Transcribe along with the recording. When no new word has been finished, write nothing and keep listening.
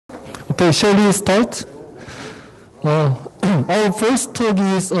Okay, shall we start? Our first talk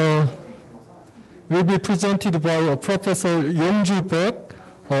is will be presented by Professor Yongju Baek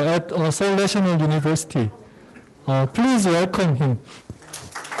at Seoul National University. Please welcome him.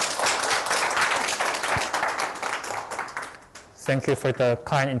 Thank you for the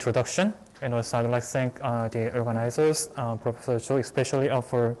kind introduction. And also I would like to thank the organizers, Professor Cho, especially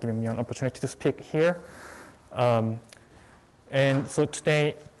for giving me an opportunity to speak here. And so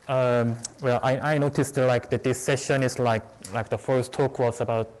today, well, I noticed that this session is like the first talk was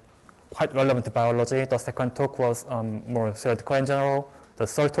about quite relevant to biology. The second talk was more theoretical in general. The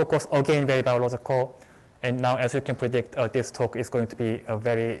third talk was again very biological. And now, as you can predict, this talk is going to be a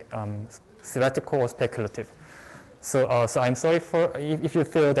very theoretical or speculative. So I'm sorry if you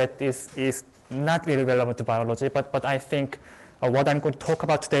feel that this is not really relevant to biology, but I think what I'm going to talk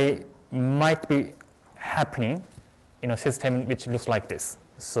about today might be happening in a system which looks like this.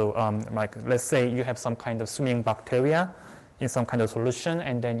 So like let's say you have some kind of swimming bacteria in some kind of solution,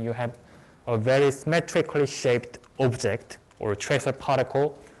 and then you have a very symmetrically shaped object or tracer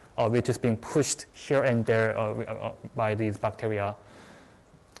particle which is being pushed here and there by these bacteria,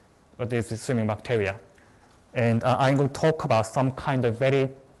 these swimming bacteria. And I'm going to talk about some kind of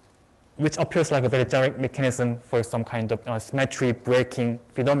which appears like a very generic mechanism for some kind of symmetry breaking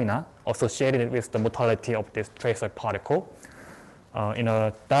phenomena associated with the motility of this tracer particle in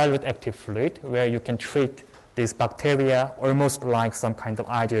a dilute active fluid, where you can treat these bacteria almost like some kind of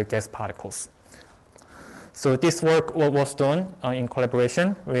ideal gas particles. So this work was done in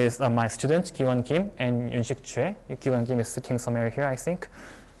collaboration with my students, Kyoung Kim and Yoonshik Jae. Kyoung Kim is sitting somewhere here, I think.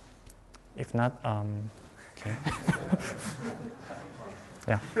 If not, okay.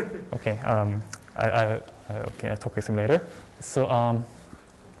 Yeah. Okay. I'll talk with him later. So,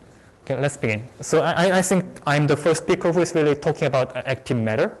 okay, let's begin. So I think I'm the first speaker who is really talking about active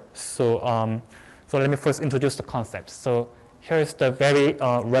matter. So, so let me first introduce the concept. So here is the very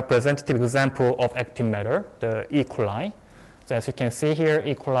representative example of active matter, the E. coli. So as you can see here,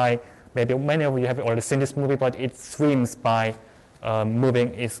 E. coli. Maybe many of you have already seen this movie, but it swims by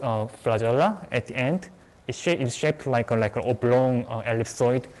moving its flagella at the end. It's shaped like an oblong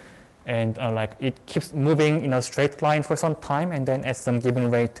ellipsoid, and like it keeps moving in a straight line for some time, and then at some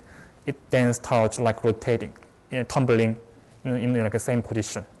given rate, it then starts like rotating, tumbling in like the same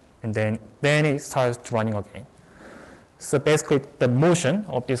position, and then it starts running again. So basically, the motion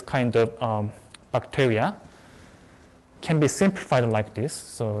of this kind of bacteria can be simplified like this.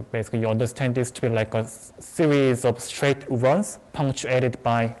 So basically, you understand this to be like a series of straight runs punctuated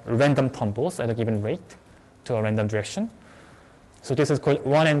by random tumbles at a given rate to a random direction. So this is called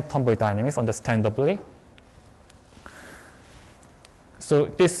run and tumble dynamics, understandably. So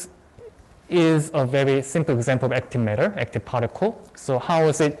this is a very simple example of active matter, active particle. So how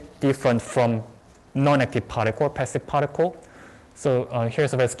is it different from non-active particle, passive particle? So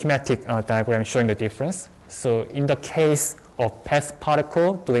here's a very schematic diagram showing the difference. So in the case of passive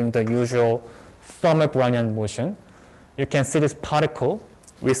particle doing the usual thermal Brownian motion, you can see this particle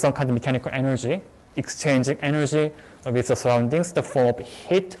with some kind of mechanical energy exchanging energy with the surroundings, the form of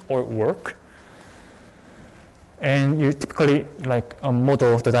heat or work. And you typically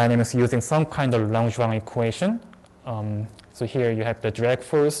model the dynamics using some kind of Langevin equation. So here you have the drag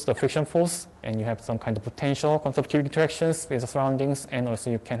force, the friction force, and you have some kind of potential conservative interactions with the surroundings, and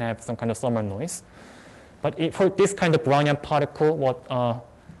also you can have some kind of thermal noise. But for this kind of Brownian particle, what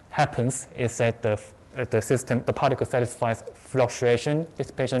happens is that the particle satisfies fluctuation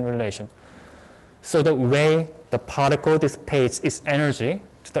dissipation relation. So the way the particle dissipates its energy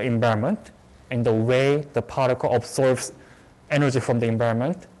to the environment and the way the particle absorbs energy from the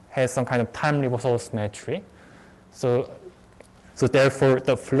environment has some kind of time reversal symmetry. So therefore,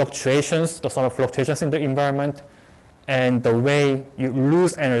 the fluctuations, the sort of fluctuations in the environment and the way you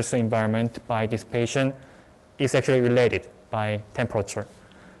lose energy to the environment by dissipation is actually related by temperature.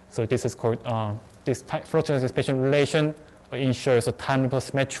 So this is called, this fluctuation dissipation relation ensures a time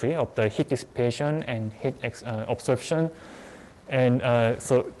reversal symmetry of the heat dissipation and heat absorption. And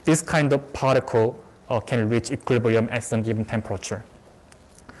so this kind of particle can reach equilibrium at some given temperature.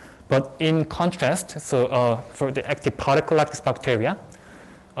 But in contrast, so for the active particle like this bacteria,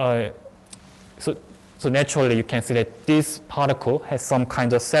 so naturally you can see that this particle has some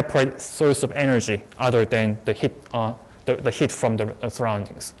kind of separate source of energy other than the heat, the heat from the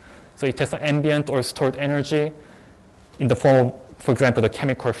surroundings. So it has an ambient or stored energy in the form of, for example, the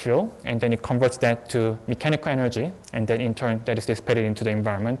chemical fuel, and then it converts that to mechanical energy, and then in turn that is dissipated into the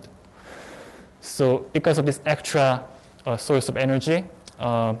environment. So because of this extra source of energy,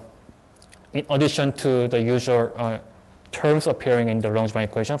 in addition to the usual terms appearing in the Langevin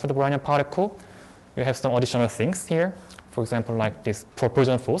equation for the Brownian particle. You have some additional things here. For example, like this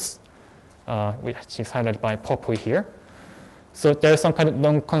propulsion force, which is highlighted by purple here. So there's some kind of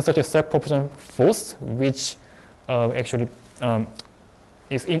non-conservative self-propulsion force, which actually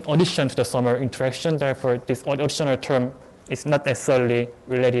is in addition to the Sommer interaction. Therefore, this additional term is not necessarily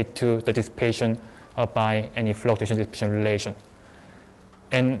related to the dissipation by any fluctuation dissipation relation.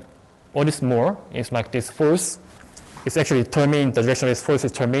 And what is more is like this force is actually determined, the direction of this force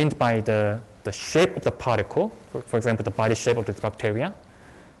is determined by the shape of the particle, for example, the body shape of this bacteria.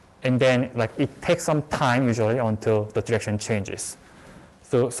 And then like it takes some time usually until the direction changes.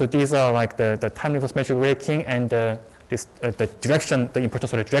 So these are like the time reverse metric raking and the direction, the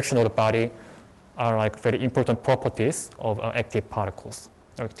importance of the direction of the body are like very important properties of active particles,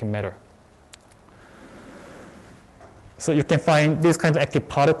 or active matter. So you can find these kinds of active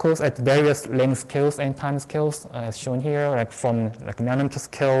particles at various length scales and time scales, as shown here, like from like nanometer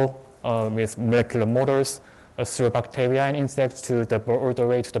scale with molecular models through bacteria and insects to all the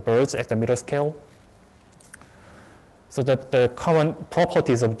way to the birds at the meter scale. So the common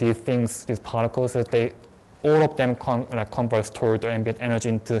properties of these things, these particles, is that all of them converge toward the ambient energy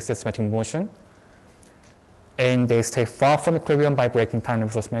into systematic motion. And they stay far from equilibrium by breaking time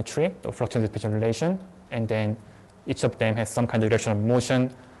reverse symmetry, the fluctuation dissipation relation. And then each of them has some kind of direction of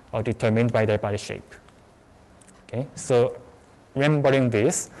motion determined by their body shape. Okay, so remembering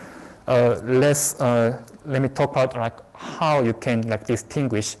this, let me talk about like how you can like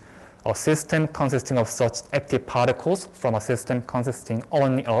distinguish a system consisting of such active particles from a system consisting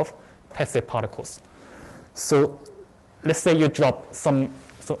only of passive particles. So let's say you drop some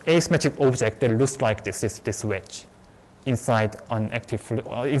asymmetric object that looks like this wedge inside an active fluid,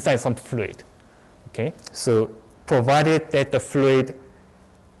 inside some fluid. Okay, so provided that the fluid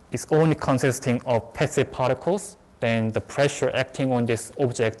is only consisting of passive particles, then the pressure acting on this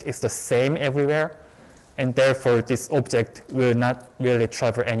object is the same everywhere, and therefore this object will not really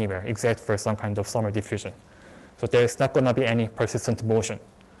travel anywhere except for some kind of Sommer diffusion. So there's not going to be any persistent motion.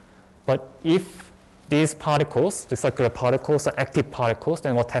 But if these particles, the circular particles, are active particles,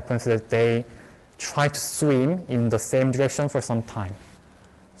 then what happens is that they try to swim in the same direction for some time.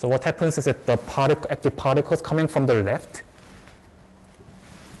 So what happens is that the active particles coming from the left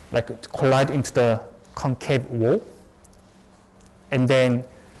like collide into the concave wall, and then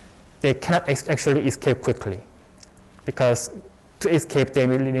they cannot actually escape quickly, because to escape they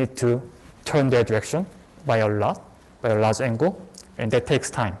really need to turn their direction by a large angle, and that takes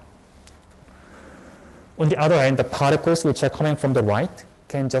time. On the other hand, the particles which are coming from the right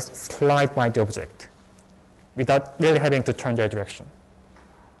can just slide by the object without really having to turn their direction.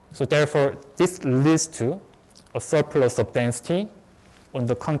 So therefore, this leads to a surplus of density on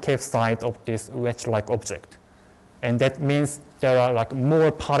the concave side of this wedge-like object. And that means there are like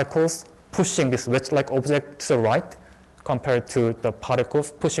more particles pushing this wedge-like object to the right compared to the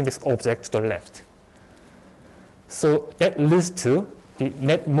particles pushing this object to the left. So that leads to the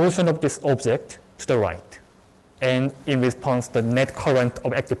net motion of this object to the right, and in response, the net current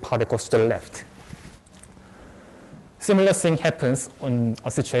of active particles to the left. Similar thing happens on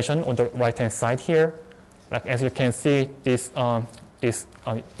a situation on the right-hand side here. Like as you can see, this is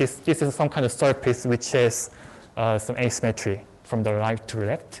some kind of surface which has some asymmetry from the right to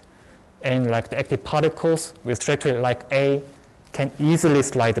left, and like the active particles with trajectory like A can easily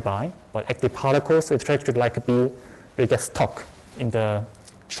slide by, but active particles with trajectory like B will get stuck in the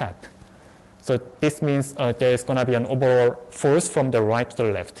trap. So this means there is going to be an overall force from the right to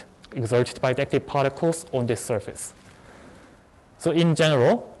the left exerted by the active particles on this surface. So in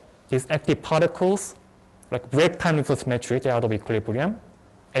general, these active particles like break time reverse symmetry, they are out of equilibrium.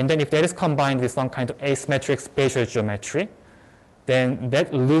 And then if that is combined with some kind of asymmetric spatial geometry, then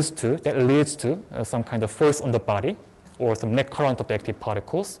that leads to some kind of force on the body or some net current of the active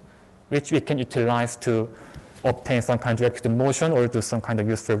particles, which we can utilize to obtain some kind of directed motion or do some kind of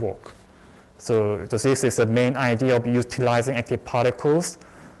useful work. So this is the main idea of utilizing active particles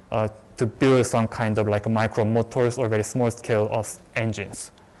to build some kind of like micromotors or very small scale of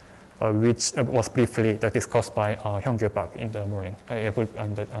engines, which was briefly discussed by Hyung-Kyu Park in the morning,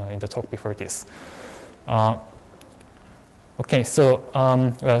 in the talk before this. Okay, so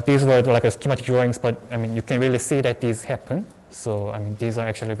well, these were like schematic drawings, but I mean you can really see that these happen. So I mean these are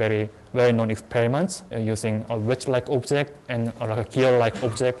actually very well-known experiments using a wedge-like object and like a gear-like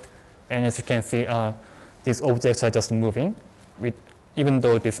object, and as you can see, these objects are just moving even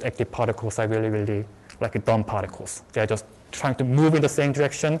though these active particles are really like dumb particles. They are just trying to move in the same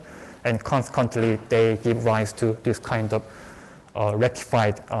direction, and consequently they give rise to this kind of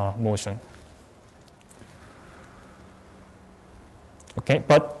rectified motion. Okay,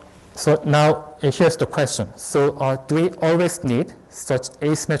 but so now here's the question. So do we always need such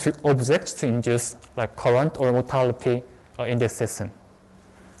asymmetric objects to induce like current or mortality in this system?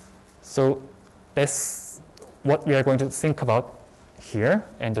 So that's what we are going to think about here,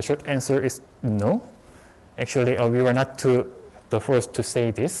 and the short answer is no. Actually, we were not the first to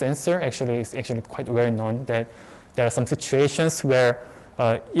say this answer. Actually, it's actually quite well known that there are some situations where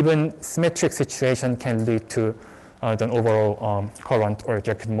even symmetric situation can lead to the overall current or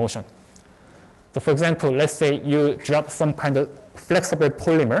directed motion. So for example, let's say you drop some kind of flexible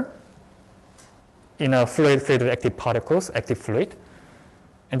polymer in a fluid filled with active particles, active fluid.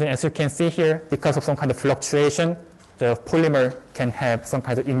 And then as you can see here, because of some kind of fluctuation, the polymer can have some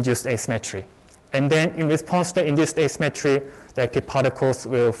kind of induced asymmetry. And then in response to the induced asymmetry, the active particles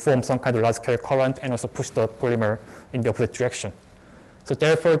will form some kind of large-scale current and also push the polymer in the opposite direction. So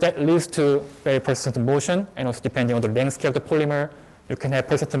therefore, that leads to very persistent motion, and also depending on the length scale of the polymer, you can have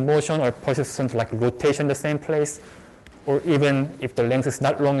persistent motion or persistent like rotation in the same place, or even if the length is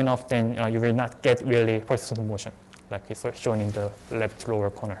not long enough, then you will not get really persistent motion, like it's shown in the left lower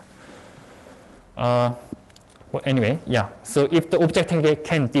corner. Well, anyway, yeah. So if the object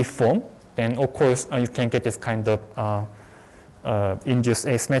can deform, then of course you can get this kind of induced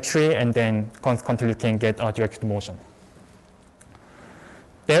asymmetry, and then consequently you can get directed motion.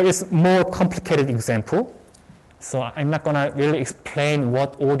 There is more complicated example. So I'm not going to really explain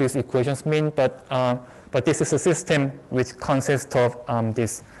what all these equations mean, but this is a system which consists of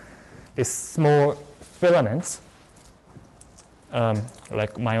these small filaments,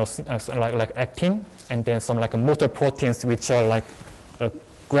 like like actin, and then some like motor proteins which are like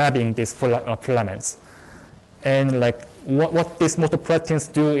grabbing these filaments. And like what these motor proteins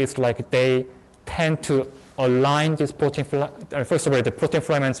do is like they tend to align these protein filaments. First of all, the protein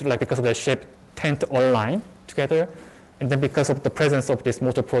filaments, like because of their shape, tend to align together. And then because of the presence of these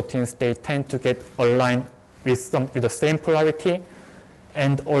motor proteins, they tend to get aligned with the same polarity.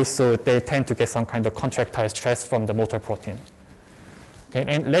 And also they tend to get some kind of contractile stress from the motor protein. Okay,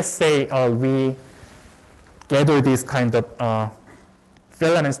 and let's say we gather these kind of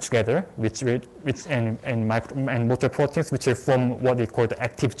filaments together, and motor proteins, which will form what we call the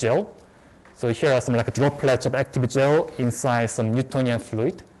active gel. So here are some like droplets of active gel inside some Newtonian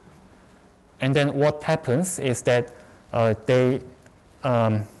fluid. And then what happens is that they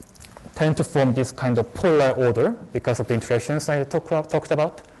tend to form this kind of polar order because of the interactions I talked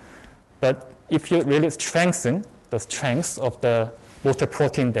about. But if you really strengthen the strength of the motor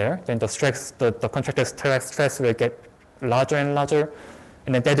protein there, then the stress, the contractile stress will get larger and larger,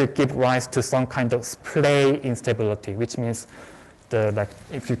 and then that will give rise to some kind of splay instability, which means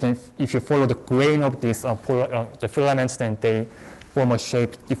if you follow the grain of these the filaments, then they form a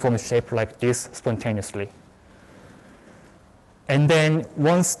shape, deform shape like this spontaneously. And then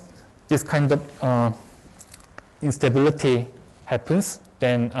once this kind of instability happens,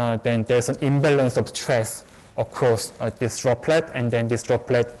 then there's an imbalance of stress across this droplet, and then this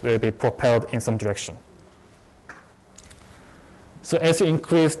droplet will be propelled in some direction. So as you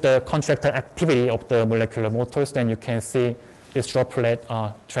increase the contractile activity of the molecular motors, then you can see this droplet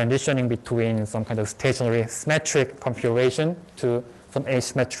transitioning between some kind of stationary symmetric configuration to some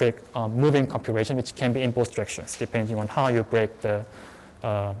asymmetric moving configuration, which can be in both directions, depending on how you break the,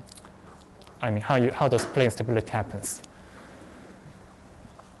 how the splay instability happens.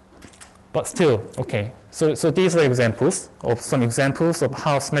 But still, okay. So these are examples of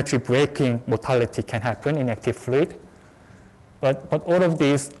how symmetry breaking mortality can happen in active fluid. But all of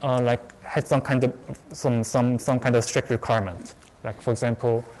these had some kind of strict requirement. Like for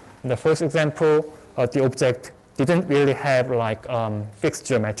example, in the first example, the object didn't really have fixed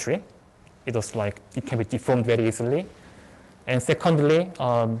geometry. It was it can be deformed very easily. And secondly,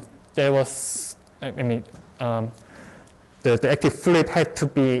 there was the active fluid had to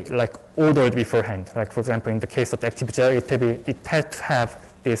be ordered beforehand. Like for example, in the case of the active gel, it had to have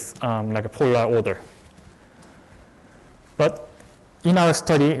this a polar order. But in our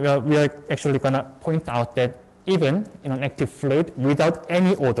study, we are actually going to point out that even in an active fluid without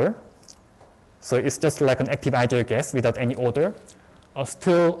any order, so it's just like an active ideal gas without any order,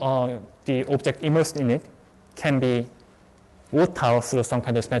 still the object immersed in it can be volatile through some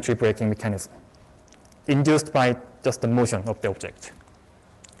kind of symmetry breaking mechanism induced by just the motion of the object.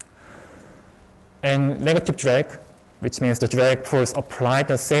 And negative drag, which means the drag force applied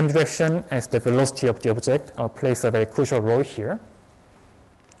the same direction as the velocity of the object, plays a very crucial role here.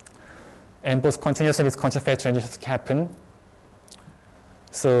 And both continuous and discontinuous phase transitions can happen.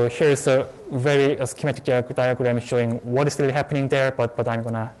 So here's a very schematic diagram showing what is really happening there, but I'm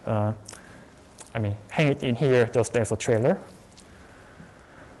gonna hang it in here just as a trailer.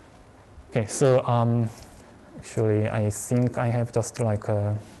 Okay, so actually I think I have just like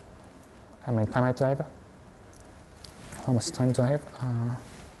how many time I do I have? How much time do I have?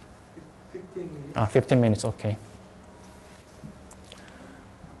 15 minutes. 15 minutes, okay.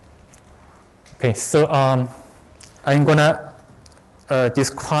 Okay, so I'm gonna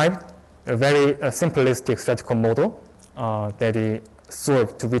describe a very simplistic statistical model that is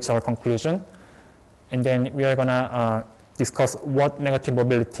solved to reach our conclusion. And then we are gonna discuss what negative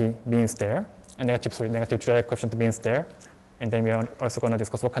mobility means there, and negative drag coefficient means there. And then we are also gonna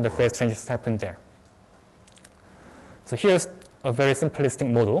discuss what kind of phase changes happen there. So here's a very simplistic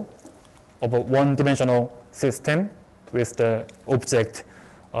model of a one-dimensional system with the object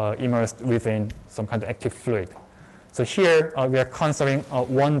immersed within some kind of active fluid. So here we are considering a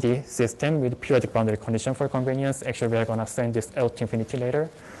 1D system with periodic boundary condition for convenience. Actually, we are going to send this L to infinity later.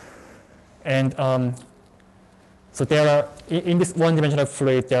 And so there are, in this one-dimensional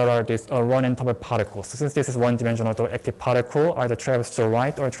fluid, there are these run and tumble particles. So since this is one-dimensional, the active particle either travels to the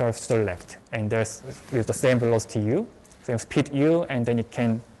right or travels to the left. And there's with the same velocity u, same speed u, and then it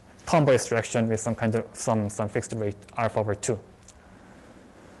can tumble its direction with some kind of some fixed rate alpha over 2.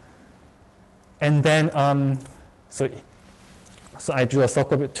 And then, so I drew a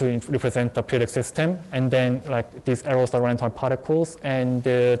circle to represent the periodic system, and then like these arrows are random particles, and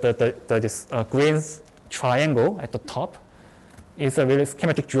this green triangle at the top is a really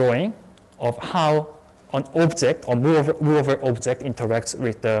schematic drawing of how an object or mover object interacts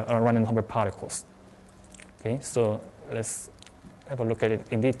with the random number particles. Okay, so let's have a look at it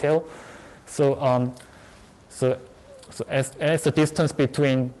in detail. So, so as the distance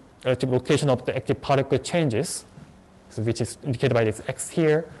between the location of the active particle changes, so which is indicated by this x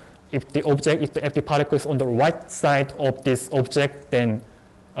here, if the active particle is on the right side of this object, then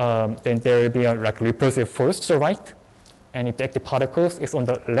there will be a like repulsive force to the right, and if the active particles is on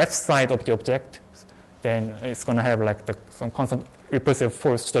the left side of the object, then it's going to have like some constant repulsive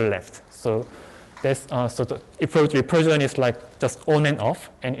force to the left. So that's so the repulsion is like just on and off,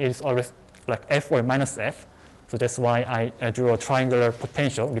 and it is always like f or minus f. So that's why I drew a triangular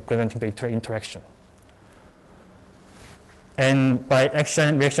potential representing the interaction. And by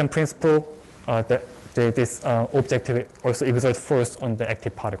action-reaction principle, this object will also exert force on the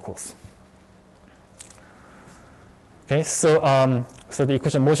active particles. Okay, so so the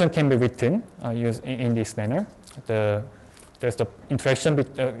equation motion can be written used in this manner. There's the interaction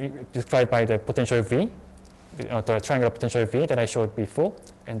described by the potential V, the triangular potential V that I showed before,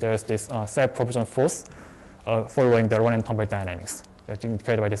 and there's this self-propulsion force following the run and tumble dynamics that's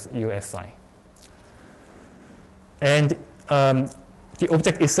indicated by this USI. And the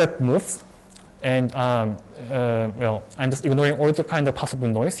object itself moves, and well, I'm just ignoring all the kind of possible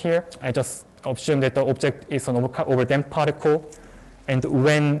noise here. I just assume that the object is an overdamped particle, and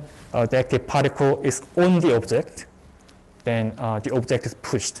when the active particle is on the object, then the object is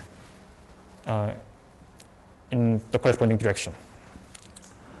pushed in the corresponding direction.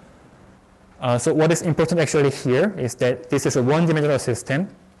 So what is important actually here is that this is a one-dimensional system.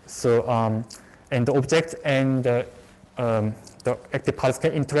 So and the object and the active particles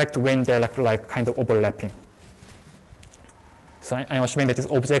can interact when they're like kind of overlapping. So I'm assuming that this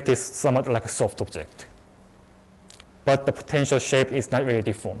object is somewhat like a soft object, but the potential shape is not really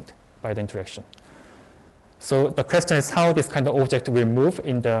deformed by the interaction. So the question is how this kind of object will move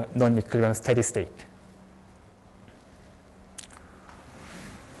in the non-equilibrium steady state.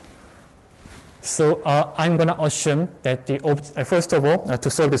 So I'm going to assume that the first of all, to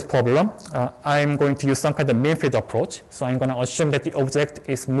solve this problem, I'm going to use some kind of mean field approach. So I'm going to assume that the object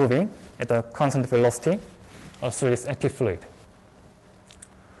is moving at a constant velocity through this active fluid.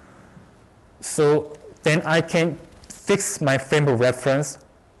 So then I can fix my frame of reference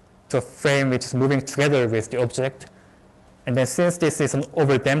to a frame which is moving together with the object. And then since this is an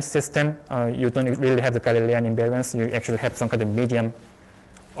overdamped system, you don't really have the Galilean invariance. You actually have some kind of medium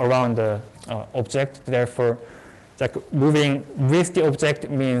around the object. Therefore, like moving with the object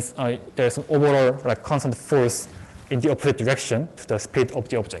means there's an overall like constant force in the opposite direction to the speed of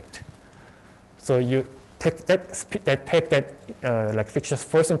the object. So you take that like fictitious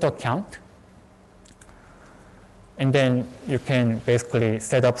force into account, and then you can basically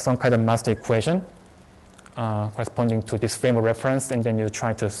set up some kind of master equation corresponding to this frame of reference, and then you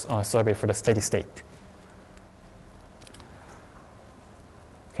try to solve it for the steady state.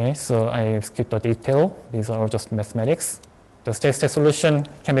 Okay, so I skipped the detail. These are all just mathematics. The steady state solution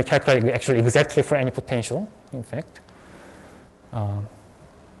can be calculated actually exactly for any potential, in fact. And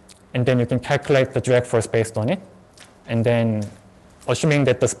then you can calculate the drag force based on it. And then assuming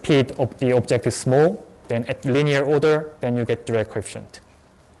that the speed of the object is small, then at linear order, then you get drag coefficient.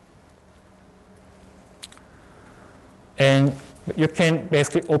 And you can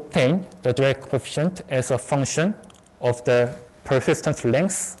basically obtain the drag coefficient as a function of the persistence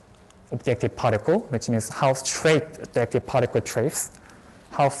length of the active particle, which means how straight the active particle traves,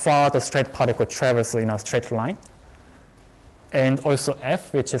 how far the straight particle travels in a straight line, and also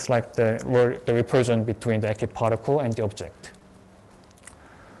F, which is like the repulsion between the active particle and the object.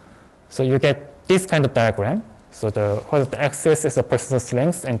 So you get this kind of diagram. So the horizontal axis is the persistence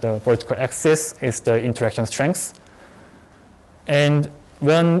length, and the vertical axis is the interaction strength. And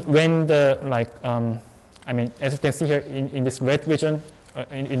when the as you can see here in this red region,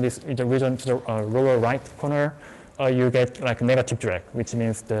 in the region to the lower right corner, you get like negative drag, which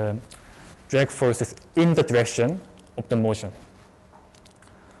means the drag force is in the direction of the motion.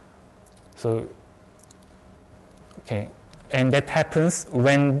 So, okay, and that happens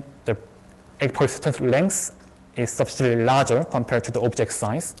when the persistence length is sufficiently larger compared to the object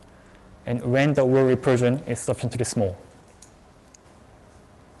size, and when the wall repulsion is sufficiently small.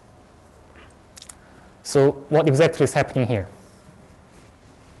 So what exactly is happening here?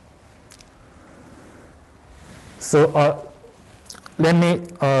 So let me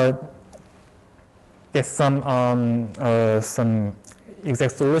get some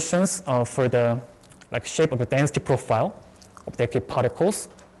exact solutions for the shape of the density profile of the active particles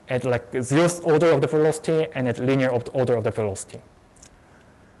at like 0th order of the velocity and at linear order of the velocity.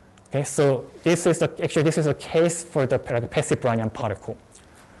 Okay, so this is a case for the passive Brownian particle.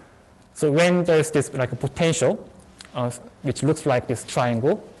 So when there's this like a potential, which looks like this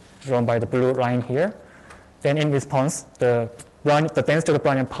triangle drawn by the blue line here, then in response, the density of the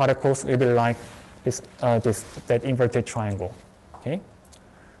Brownian particles will be like that inverted triangle. Okay,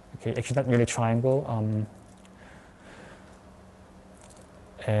 actually not really triangle.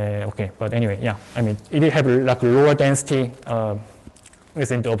 Okay, but anyway, yeah. I mean, it will have like lower density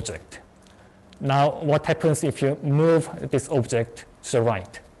within the object. Now, what happens if you move this object to the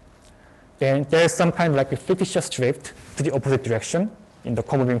right? Then there's some kind of like a fictitious drift to the opposite direction in the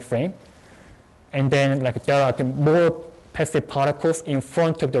co-moving frame. And then like there are more passive particles in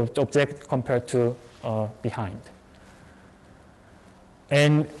front of the object compared to behind.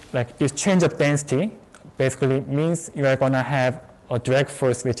 And like this change of density basically means you are going to have a drag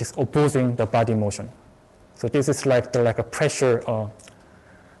force which is opposing the body motion. So this is like a pressure,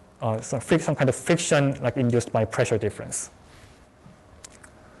 some kind of friction like induced by pressure difference.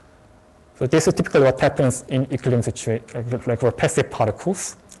 So this is typically what happens in equilibrium situation, like for passive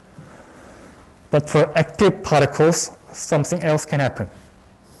particles. But for active particles, something else can happen.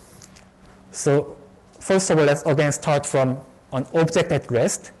 So first of all, let's again start from an object at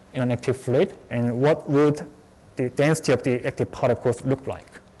rest in an active fluid, and what would the density of the active particles look like?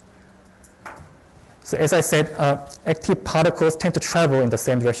 So as I said, active particles tend to travel in the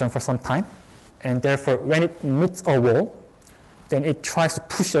same direction for some time, and therefore when it meets a wall, then it tries to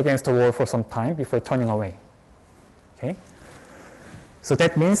push against the wall for some time before turning away. Okay? So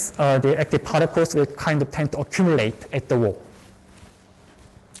that means the active particles will kind of tend to accumulate at the wall,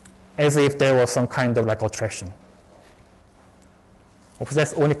 as if there was some kind of like attraction. Of course,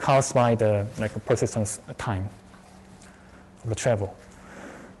 that's only caused by the persistence time of the travel.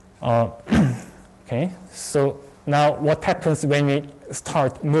 Okay, so now what happens when we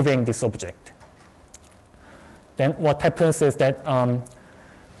start moving this object? Then what happens is that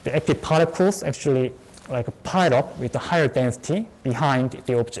the active particles actually pile up with a higher density behind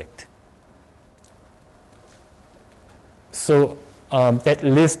the object. So that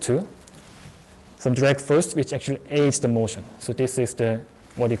leads to some drag force which actually aids the motion. So this is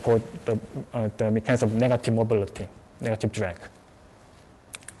what you call the mechanism of negative mobility, negative drag.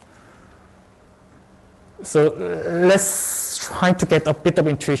 So let's try to get a bit of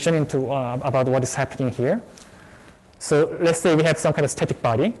intuition into about what is happening here. So let's say we have some kind of static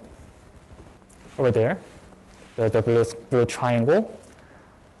body over there, the blue triangle.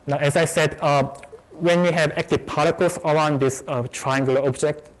 Now, as I said, when we have active particles around this triangular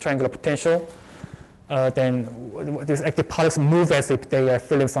object, triangular potential, then these active particles move as if they are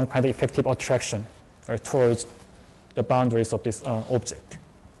feeling some kind of effective attraction towards the boundaries of this object.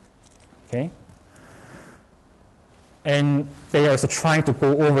 Okay? And they are also trying to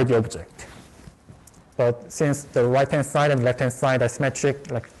go over the object. But since the right-hand side and left-hand side are symmetric,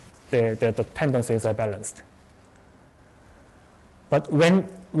 like the tendencies are balanced. But when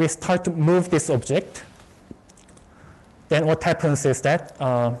we start to move this object, then what happens is that,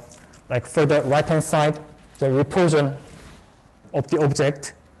 like for the right-hand side, the repulsion of the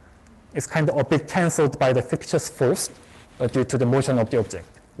object is kind of a bit cancelled by the fictitious force due to the motion of the object.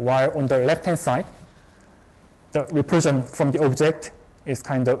 While on the left-hand side, the repulsion from the object is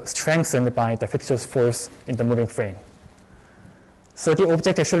kind of strengthened by the fictitious force in the moving frame. So the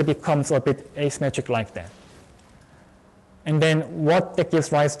object actually becomes a bit asymmetric like that. And then what that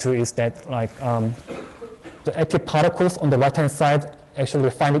gives rise to is that like the active particles on the right-hand side actually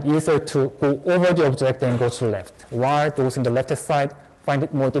find it easier to go over the object than go to the left, while those in the left-hand side find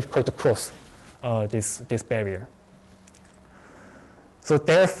it more difficult to cross this barrier. So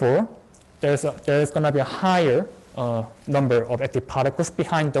therefore, there's going to be a higher number of active particles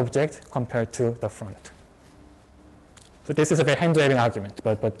behind the object compared to the front. So this is a very hand-waving argument,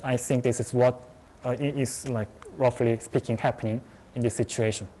 but I think this is what is, like, roughly speaking, happening in this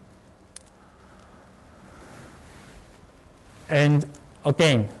situation. And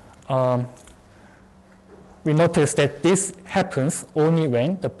again, we notice that this happens only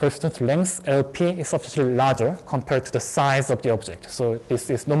when the persistent length LP is sufficiently larger compared to the size of the object. So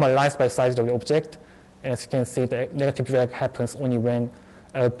this is normalized by the size of the object. As you can see, the negative drag happens only when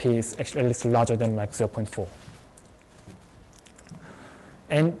LP is actually at least larger than like 0.4.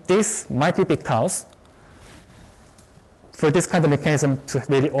 And this might be because for this kind of mechanism to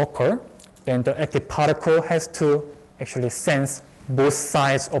really occur, then the active particle has to actually sense both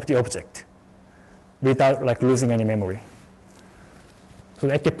sides of the object without like losing any memory. So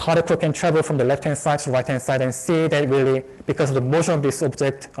the active particle can travel from the left-hand side to the right-hand side and see that really, because of the motion of this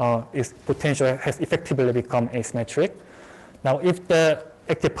object, its potential has effectively become asymmetric. Now, if the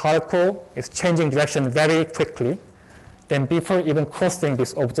active particle is changing direction very quickly, then before even crossing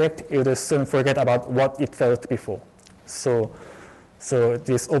this object, it will soon forget about what it felt before. So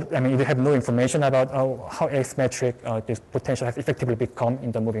this, I mean, we have no information about how asymmetric this potential has effectively become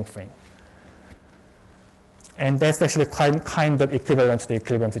in the moving frame. And that's actually kind of equivalent to the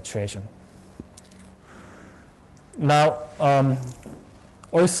equilibrium situation. Now,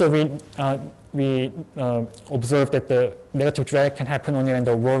 also we observed that the negative drag can happen only when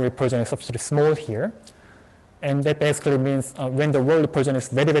the wall repulsion is sufficiently small here. And that basically means when the wall repulsion is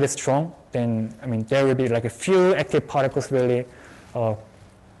very, very strong, then, I mean, there will be like a few active particles really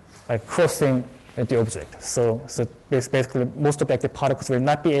like crossing the object. So basically, most of the active particles will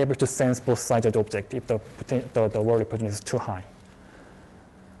not be able to sense both sides of the object if the wall repulsion is too high.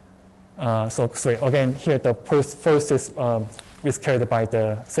 So again, here the force is carried by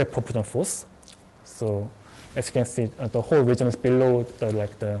the self-propulsion force. So as you can see, the whole region is below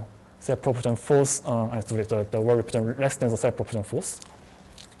the self-propulsion force, the wall repulsion less than the self-propulsion force.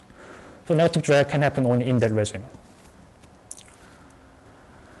 So negative drag can happen only in that regime.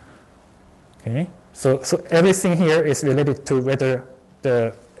 Okay, so everything here is related to whether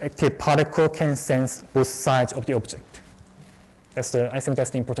the active particle can sense both sides of the object. I think that's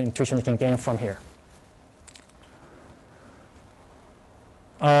the important intuition you can gain from here.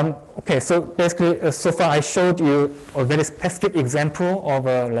 Okay, so basically, so far I showed you a very specific example of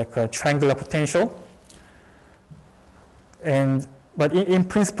like a triangular potential. But in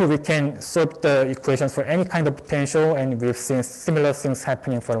principle, we can solve the equations for any kind of potential, and we've seen similar things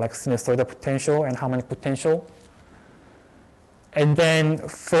happening for like sinusoidal potential and harmonic potential. And then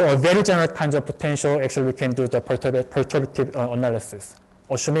for a very general kind of potential, actually we can do the perturbative analysis,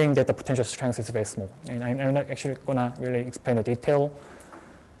 assuming that the potential strength is very small. And I'm not actually gonna really explain the detail,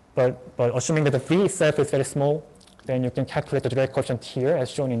 but assuming that the V itself is very small, then you can calculate the drag coefficient here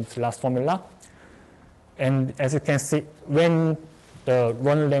as shown in the last formula. And as you can see, when the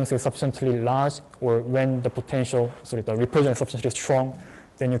run length is sufficiently large, or when the repulsion is sufficiently strong,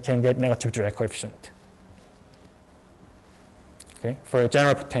 then you can get negative drag coefficient. Okay, for a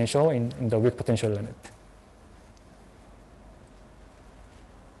general potential in the weak potential limit.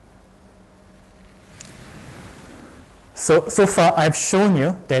 So far I've shown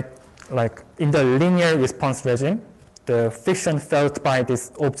you that, like, in the linear response regime, the friction felt by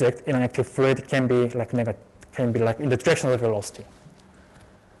this object in an active fluid can be like in the direction of the velocity.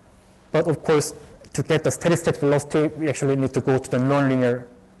 But of course, to get the steady state velocity, we actually need to go to the nonlinear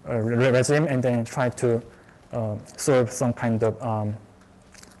regime and then try to solve some kind of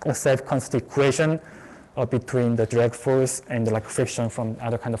self-constant equation between the drag force and the friction from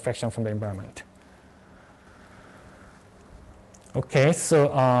other kind of friction from the environment. Okay,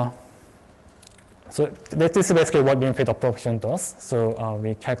 so this is basically what mean field approximation does. So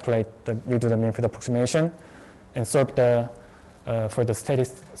we do the mean field approximation and solve for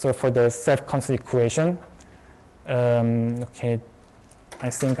the self-constant equation. Okay, I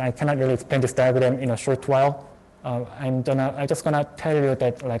think I cannot really explain this diagram in a short while. I'm just gonna tell you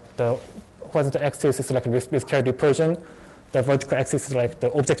that like the horizontal axis is like viscous repulsion, the vertical axis is like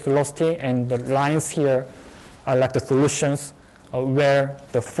the object velocity, and the lines here are like the solutions where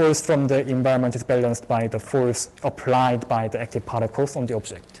the force from the environment is balanced by the force applied by the active particles on the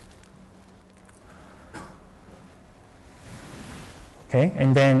object. Okay,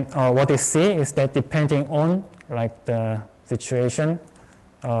 and then what we see is that depending on like the situation,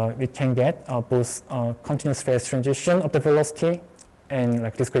 we can get both continuous phase transition of the velocity and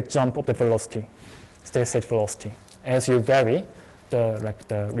like discrete jump of the velocity, steady state velocity, as you vary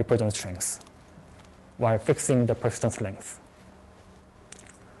the repulsion strength while fixing the persistence length.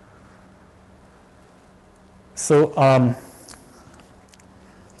 So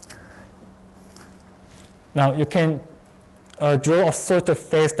now you can draw a sort of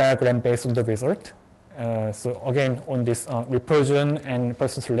phase diagram based on the result. So again, on this repulsion and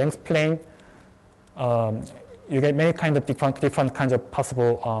persistence length plane, you get many kind of different kinds of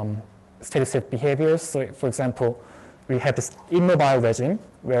possible steady state behaviors. So for example, we have this immobile regime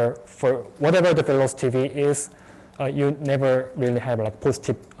where for whatever the velocity v is, you never really have like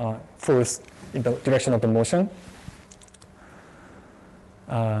positive force in the direction of the motion.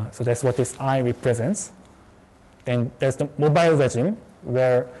 So that's what this I represents. Then there's the mobile regime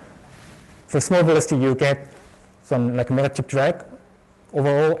where for small velocity you get some like negative drag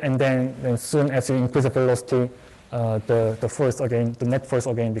overall, and then soon as you increase the velocity, the force again, the net force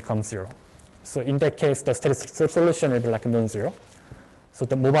again becomes zero. So in that case, the steady state solution will be like non-zero. So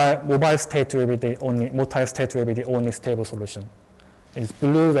the mobile state will be the only, motile state will be the only stable solution. It's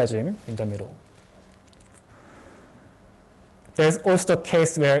blue regime in the middle. There's also a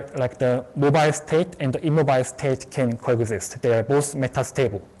case where like the mobile state and the immobile state can coexist. They are both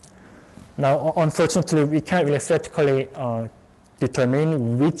metastable. Now, unfortunately, we can't really theoretically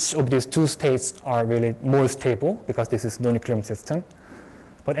determine which of these two states are really more stable because this is non-equilibrium system.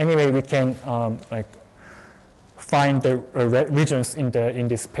 But anyway, we can like find the regions in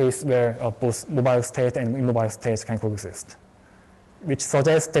this space where both mobile state and immobile states can coexist, which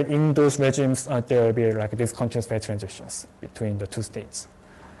suggests that in those regimes there will be like these continuous phase transitions between the two states.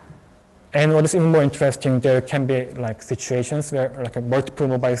 And what is even more interesting, there can be like situations where like multiple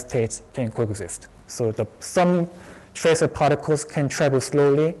mobile states can coexist. So some tracer particles can travel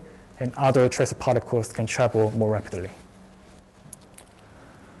slowly, and other tracer particles can travel more rapidly.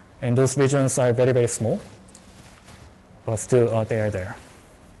 And those regions are very, very small, but still they are there.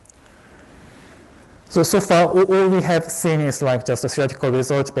 So far, all we have seen is like just a theoretical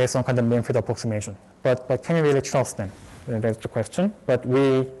results based on kind of mean field approximation. But can you really trust them? That's the question. But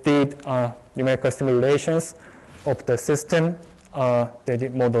we did numerical simulations of the system. They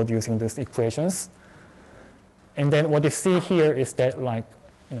did modeled using these equations. And then what you see here is that like,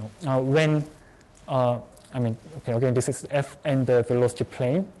 you know, when, I mean, okay, again, this is F and the velocity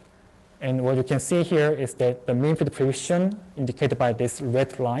plane. And what you can see here is that the mean field prediction indicated by this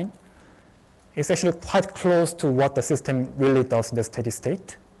red line is actually quite close to what the system really does in the steady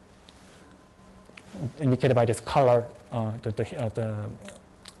state, indicated by this color, the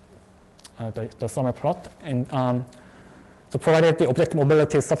summer plot. And so provided the objective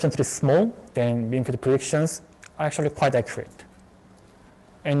mobility is sufficiently small, then mean field predictions are actually quite accurate.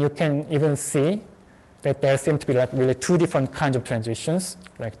 And you can even see that there seem to be like really two different kinds of transitions,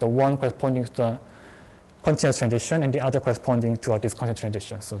 like the one corresponding to the continuous transition and the other corresponding to a discontinuous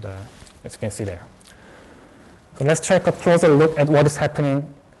transition. So as you can see there. So let's take a closer look at what is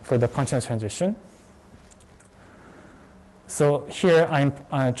happening for the continuous transition. So here I'm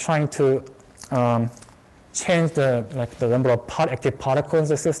trying to change the number of active particles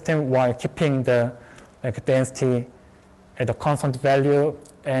in the system while keeping the density at a constant value,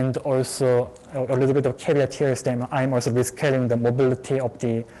 and also a little bit of caveat here is that I'm also rescaling the mobility of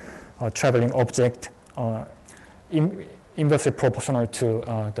the traveling object inversely proportional to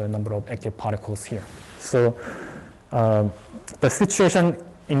the number of active particles here. So the situation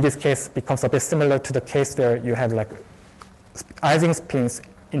in this case becomes a bit similar to the case where you have like Ising spins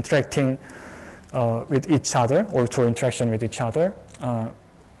interacting with each other, or through interaction with each other,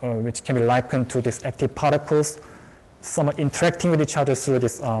 which can be likened to these active particles somewhat interacting with each other through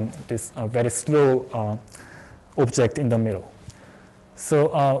this very slow object in the middle.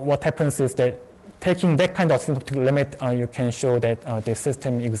 So what happens is that taking that kind of asymptotic limit, you can show that the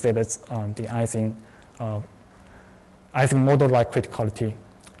system exhibits the Ising model-like criticality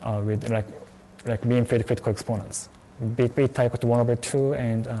with like mean field critical exponents. Beta equal to 1/2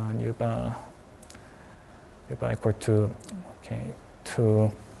 and uba equal to, okay,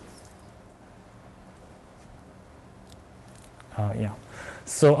 2. Yeah.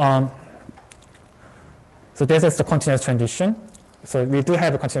 So this is the continuous transition. So we do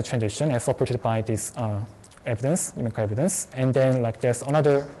have a continuous transition as supported by this evidence, numerical evidence. And then like there's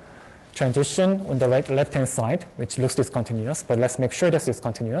another transition on the left-hand side, which looks discontinuous, but let's make sure this is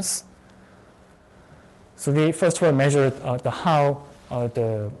continuous. So we first of all measured how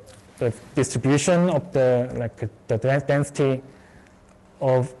the distribution of the density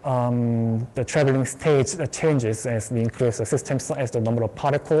of the traveling state changes as we increase the system size, the number of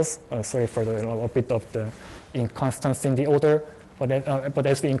particles. Sorry for a bit of the inconstancy in the order. But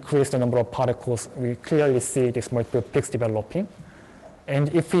as we increase the number of particles, we clearly see these multiple peaks developing.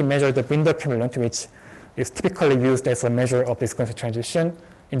 And if we measure the window cumulant, which is typically used as a measure of viscosity transition,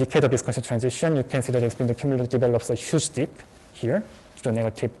 indicator of viscosity transition, you can see that this window cumulant develops a huge dip here to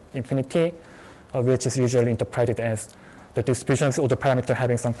negative infinity, which is usually interpreted as the distribution of the parameter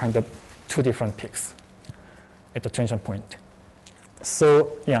having some kind of two different peaks at the transition point.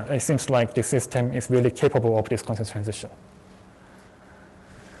 So yeah, it seems like the system is really capable of this constant transition.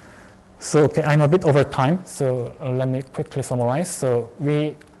 So okay, I'm a bit over time, so let me quickly summarize. So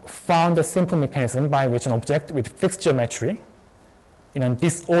we found a simple mechanism by which an object with fixed geometry in a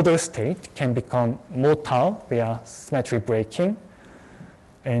disordered state can become motile via symmetry breaking,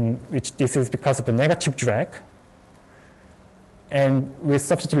 and which this is because of the negative drag. And with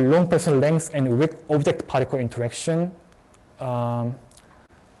substitute long pulsar length and weak object-particle interaction,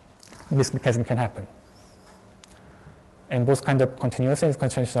 this mechanism can happen. And both kind of continuous and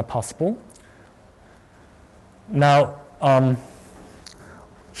continuation are possible. Now,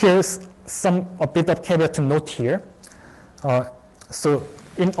 here's a bit of caveat to note here. So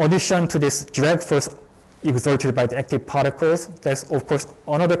in addition to this drag force exerted by the active particles, there's of course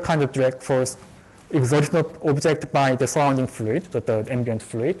another kind of drag force exerted of object by the surrounding fluid, the ambient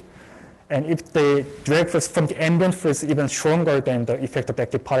fluid. And if the drag force from the ambient fluid is even stronger than the effect of the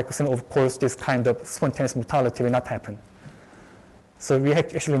active particles, then of course this kind of spontaneous motility will not happen. So we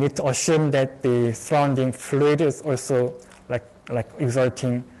actually need to assume that the surrounding fluid is also like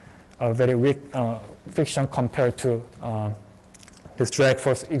exerting a very weak friction compared to this drag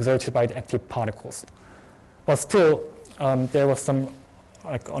force exerted by the active particles. But still, there was some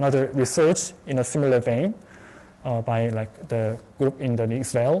another research in a similar vein by the group in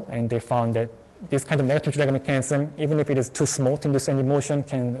Israel, and they found that this kind of negative drag mechanism, even if it is too small to induce any motion,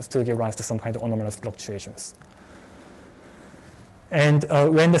 can still give rise to some kind of anomalous fluctuations. And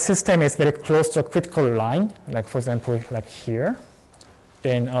when the system is very close to a critical line, like for example, like here,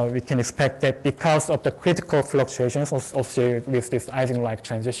 then we can expect that because of the critical fluctuations associated with this Ising-like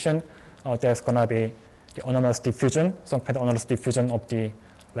transition, there's going to be the anomalous diffusion, some kind of anomalous diffusion of the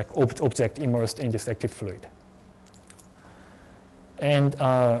object immersed in this active fluid. And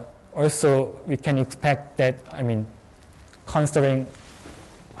also we can expect that, considering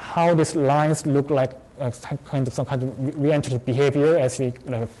how these lines look like some kind of re-entry behavior as we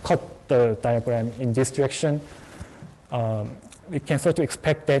cut the diagram in this direction, we can sort of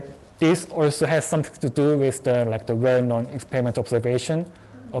expect that this also has something to do with the well-known experimental observation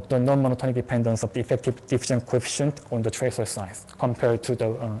of the non-monotonic dependence of the effective diffusion coefficient on the tracer size compared to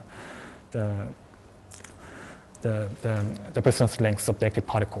the persistence length of the active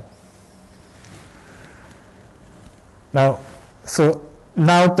particle. Now,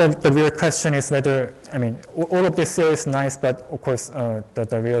 the real question is whether, all of this here is nice, but of course,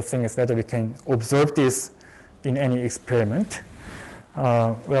 the real thing is whether we can observe this in any experiment.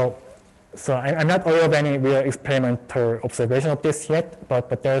 So I'm not aware of any real experimental observation of this yet,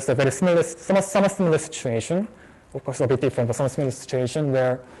 but there's a very similar, somewhat similar situation, of course a bit different, but somewhat similar situation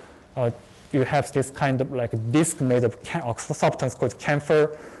where you have this kind of disc made of a substance called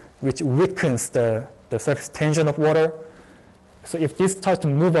camphor, which weakens the surface tension of water. So if this starts to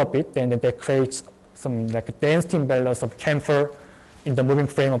move a bit, then that creates some density imbalance of camphor in the moving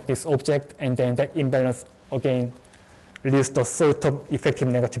frame of this object, and then that imbalance again leads to a sort of effective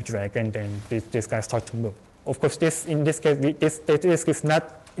negative drag, and then this guy starts to move. Of course, in this case, this disk is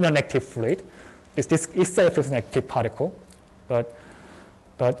not in an active fluid. This disk itself is an active particle, but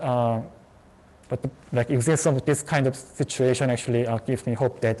the existence of this kind of situation actually gives me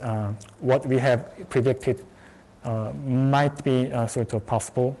hope that what we have predicted might be sort of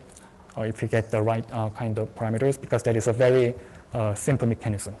possible if we get the right kind of parameters, because that is a very simple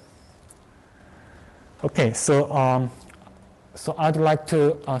mechanism. Okay, so I'd like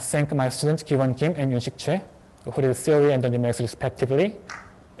to thank my students Jae Kyoung Kim and Yoon-Sik Choi, who did theory and the numerics respectively,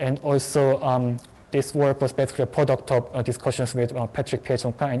 and also this work was basically a product of discussions with Patrick P.H.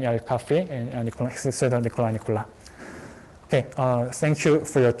 and Yael Kafri and Nicola. Okay, thank you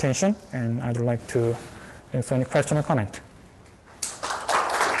for your attention, and I'd like to answer any question or comment.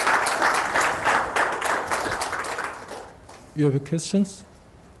 You have questions?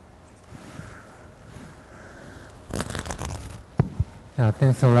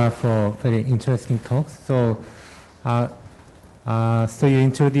 Thanks a lot for very interesting talks. So, so you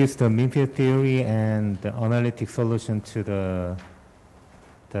introduced the mean field theory and the analytic solution to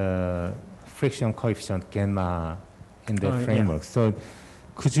the friction coefficient gamma in the framework. Yeah. So,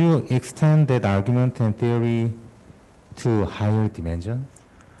 Could you extend that argument and theory to higher dimension?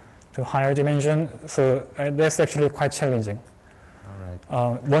 To higher dimension, so that's actually quite challenging. All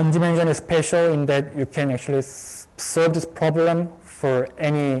right. One dimension is special in that you can actually solve this problem for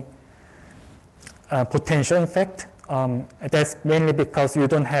any potential, in fact. That's mainly because you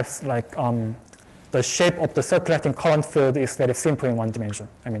don't have like the shape of the circulating current field is very simple in one dimension.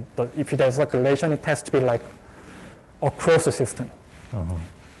 I mean, if there's circulation, it has to be like across the system. Uh-huh.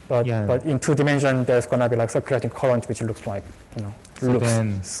 But in two dimensions, there's gonna be like circulating current, which looks like,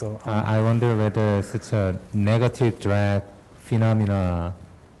 So I wonder whether such a negative drag phenomena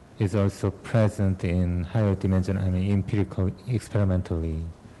is also present in higher dimension. I mean, empirical, experimentally.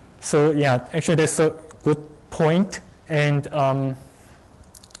 So yeah, actually, that's a good point. And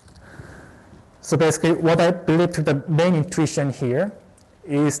so basically, what I believe to the main intuition here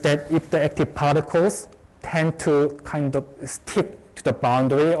is that if the active particles tend to kind of stick to the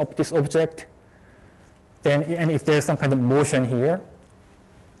boundary of this object, then, and if there's some kind of motion here,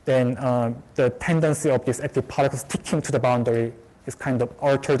 then the tendency of this active particle sticking to the boundary is kind of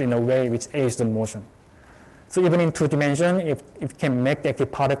altered in a way which aids the motion. So even in two dimensions, if you can make the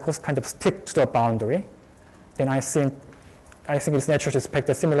active particles kind of stick to the boundary, then I think it's natural to expect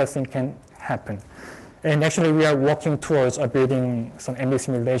a similar thing can happen. And actually, we are working towards building some MD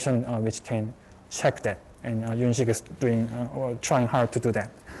simulation which can check that. And Yoonshik is doing or trying hard to do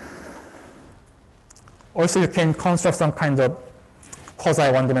that. Also, you can construct some kind of quasi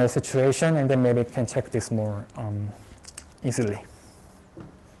one-dimensional situation, and then maybe you can check this more easily.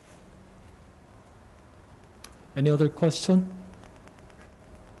 Any other question?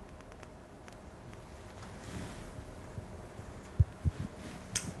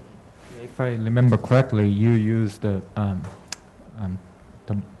 If I remember correctly, you used the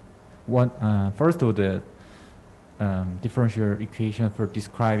first of the differential equation for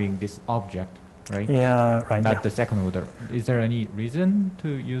describing this object, right? Yeah, right. Not the second order. Is there any reason to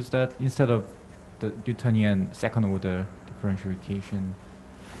use that instead of the Newtonian second order differential equation?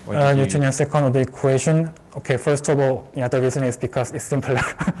 Newtonian second order equation. Okay, first of all, yeah, the reason is because it's simpler.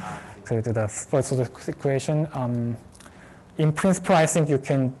 So you do the first order equation. In principle, I think you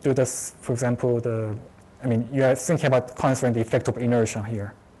can do this, for example, you are thinking about considering the effect of inertia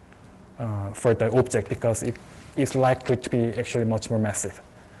here for the object because it is likely to be actually much more massive.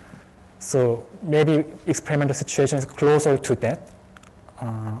 So maybe experimental situation is closer to that.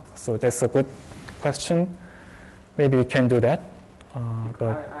 So that's a good question. Maybe you can do that. I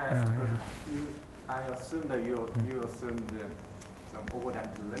assume that you assumed some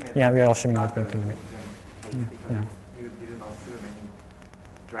overlap limit. Yeah, we are assuming overlap limit. Because you didn't assume any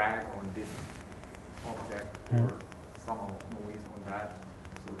drag on this object or some noise on that.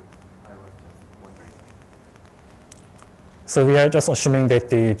 So I was just wondering. So we are just assuming that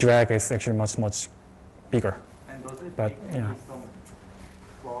the drag is actually much, much bigger. And does it But, make yeah. some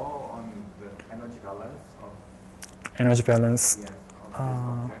flaw on the energy balance of Energy balance. this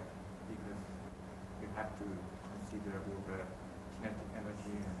object? Because you have to consider all the kinetic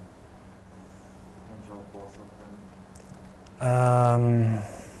energy and potential force of them.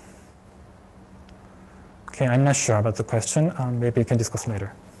 Okay, I'm not sure about the question. Maybe we can discuss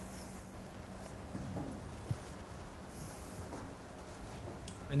later.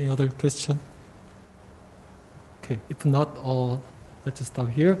 Any other question? Okay, if not, let's stop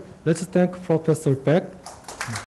here. Let's thank Professor Beck